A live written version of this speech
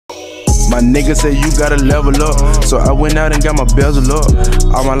My nigga said you gotta level up, so I went out and got my bezel up.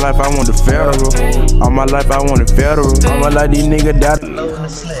 All my life I want the federal. All my life I want the federal. All my life these niggas died. Loading the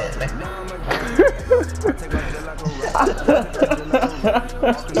sled, man.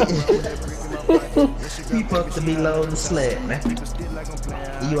 He supposed to be loading the sled, man.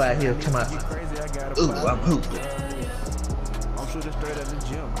 You out here come out. Ooh, I'm hooping.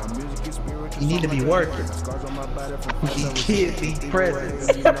 You need to be working. These kids need presents.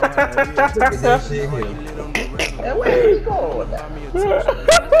 Look at that shit here. And where you going now?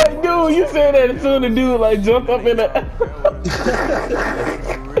 Dude, you said that as soon as the dude like jumped up in the.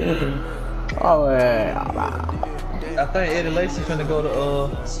 Oh man. I think Eddie Lacy finna go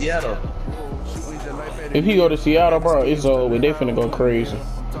to Seattle. If he go to Seattle, bro, it's over. They finna go crazy.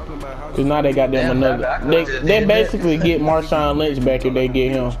 Cause now they got them another. They basically get Marshawn Lynch back if they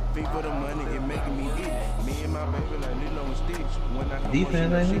get him.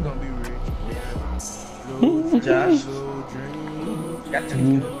 Defense ain't he? Josh. Got to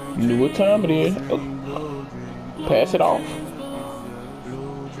You knew what time it is. Oh. Pass it off.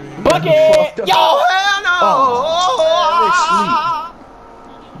 Bucket! Yo, hell no!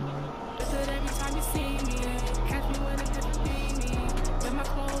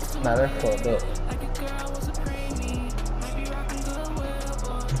 Nah, that's fucked up.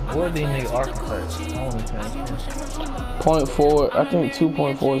 What are these niggas archetypes? I don't understand. 0.4, I think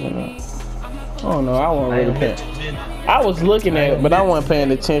 2.4 is in there. I don't know, I wasn't really paying. I was looking at it, but I wasn't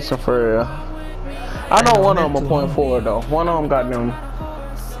paying attention for real. I know one of them a 0.4 though. One of them got them.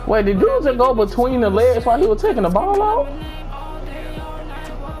 Wait, did dude just go between the legs while he was taking the ball out?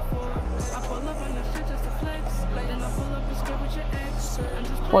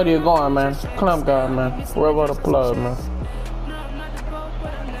 Where you going, man? Clamp guard, man. Wherever the plug, man.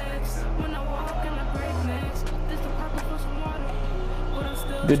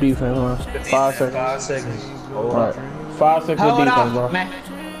 Good defense, man. 5 seconds. 5 seconds. Alright. 5 seconds of defense, bro.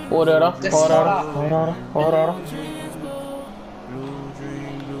 Hold that up. Hold that up. Hold that up. Hold that up.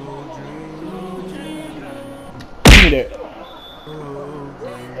 Give me that.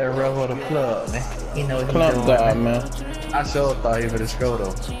 That rubber the plug, man. You know what he's Clamp doing, guard, man. I sure thought he would have scored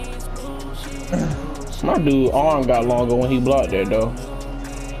though. My dude's arm got longer when he blocked that, though.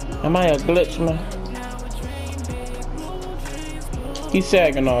 Am I a glitch, man? He's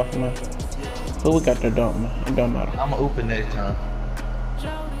sagging off, man. But we got the dunk, man. It don't matter. I'ma open next time.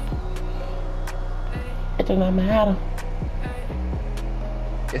 It doesn't matter.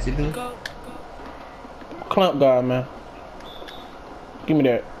 Yes, you do. Clamp guard, man. Give me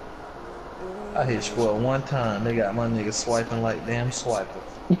that. I hit square one time. They got my nigga swiping like damn swipers.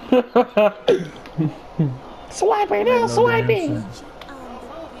 Swiping, they're swiping.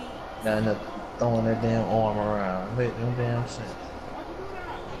 Now end up throwing that damn arm around. Make no damn sense.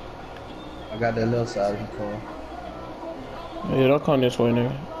 I got that left side of the car. Yeah, don't come this way,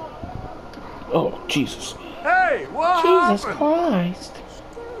 nigga. Oh, Jesus. Hey, what Jesus happened? Christ.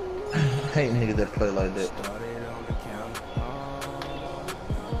 I hate niggas that play like that.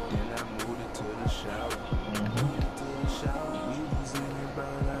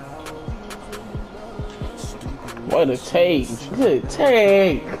 What a take. Good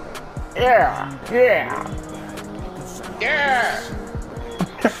take. Yeah. Yeah. Yeah.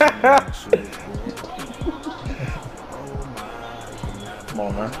 Come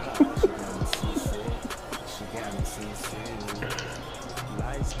on, man.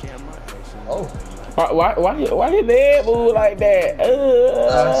 Oh. Why did they move like that?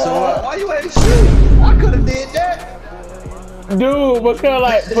 So why you ain't shoot? I could have did that. Dude, because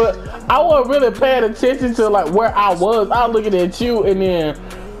like, but I wasn't really paying attention to like where I was. I was looking at you, and then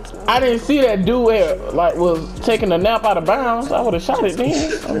I didn't see that dude had, like was taking a nap out of bounds. I would have shot it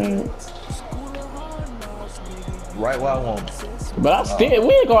then. I mean, Right where I want it. but I still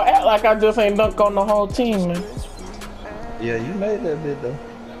we ain't gonna act like I just ain't dunk on the whole team, man. Yeah, you made that bit though.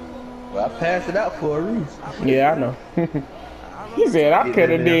 Well, I passed it out for a reason. Yeah, I know. He said I could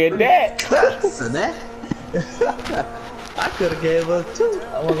have did that. So that I could have gave us two.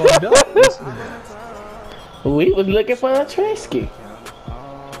 I was gonna dunk this one. We was looking for a Trisky.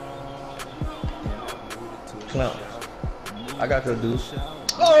 Clown. I got your deuce.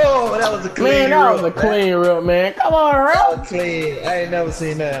 Oh, that was a clean Man, that was a rip, clean rip, man. Come on, That Rip. was clean. I ain't never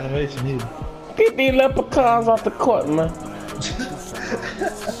seen that animation either. Get these leprechauns off the court, man.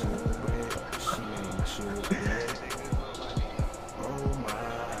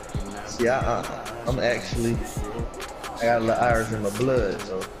 See, I'm actually, I got a little Irish in my blood,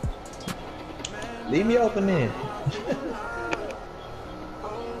 so leave me open then.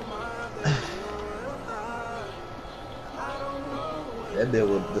 That bit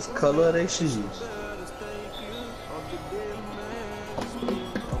was the color of their shoes.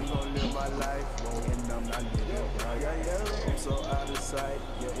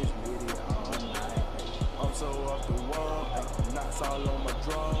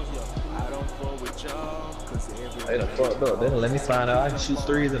 They done fucked up. They done let me find out I can shoot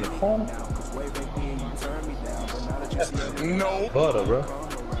threes in the corner. No. Butter, bro.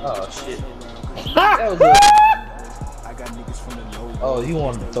 Oh, shit. That was a... Oh, you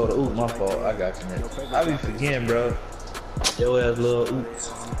wanted to throw the oop, my fault. I got you, man. I be forgetting, bro. Yo ass little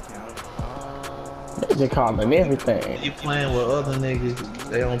oops. They just calling everything. You playing with other niggas,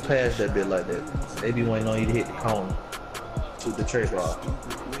 they don't pass that bit like that. They be waiting on you to hit the corner. Shoot the trick ball.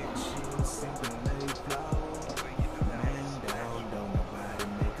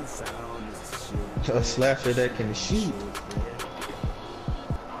 A slasher that can shoot.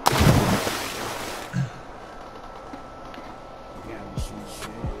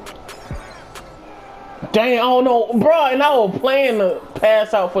 Dang, I don't know, bro. And I was playing to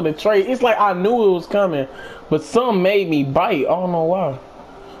pass out for the trade. It's like I knew it was coming, but some made me bite. I don't know why.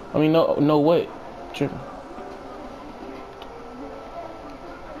 I mean, no what? Tripping.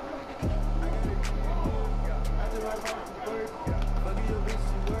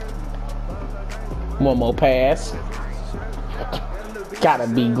 One more pass. Gotta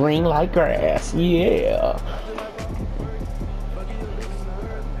be green like grass. Yeah.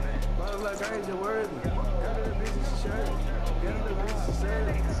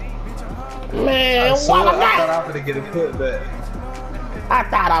 Man, what I thought I was gonna get a putback. I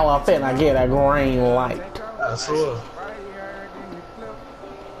thought I was finna get a green light. I saw.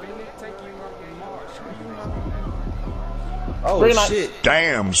 Oh Green light. shit!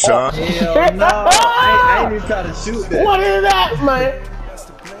 Damn, son. Oh, hell no! I ain't even trying to shoot that. What is that, man?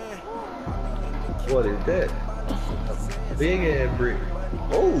 What is that? Big ass brick.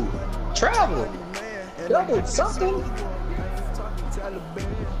 Oh, travel. Double something.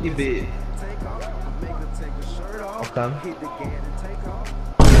 He big. Okay.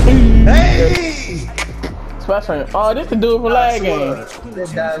 Hey! Especially, oh, this the dude from lag game.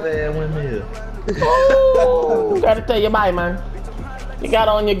 That dive ass windmill. Oh, gotta tell you bye, man. You got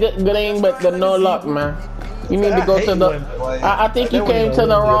on your good aim, but the no luck, man. You need to go to the. I think you came to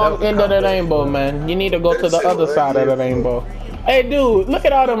the wrong end of the rainbow, man. You need to go to the other side of the rainbow. Hey, dude, look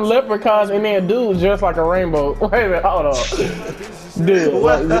at all them leprechauns and their dudes just like a rainbow. Wait a minute, hold on. Dude,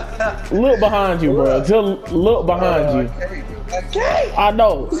 look behind you, bro. Just look behind you. I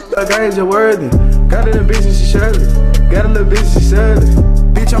know. Like I ain't just worthy. Got a little bitch and she shirtless. Got a little bitch and she shirtless.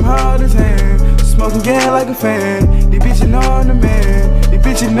 Bitch, I'm hard as hand. Smoking gas like a fan. These bitches know I'm the man. These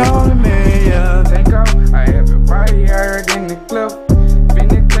bitches know I'm the man, yeah. Take off. I have a body hard in the club.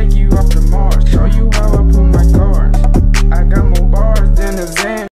 Finna take you off the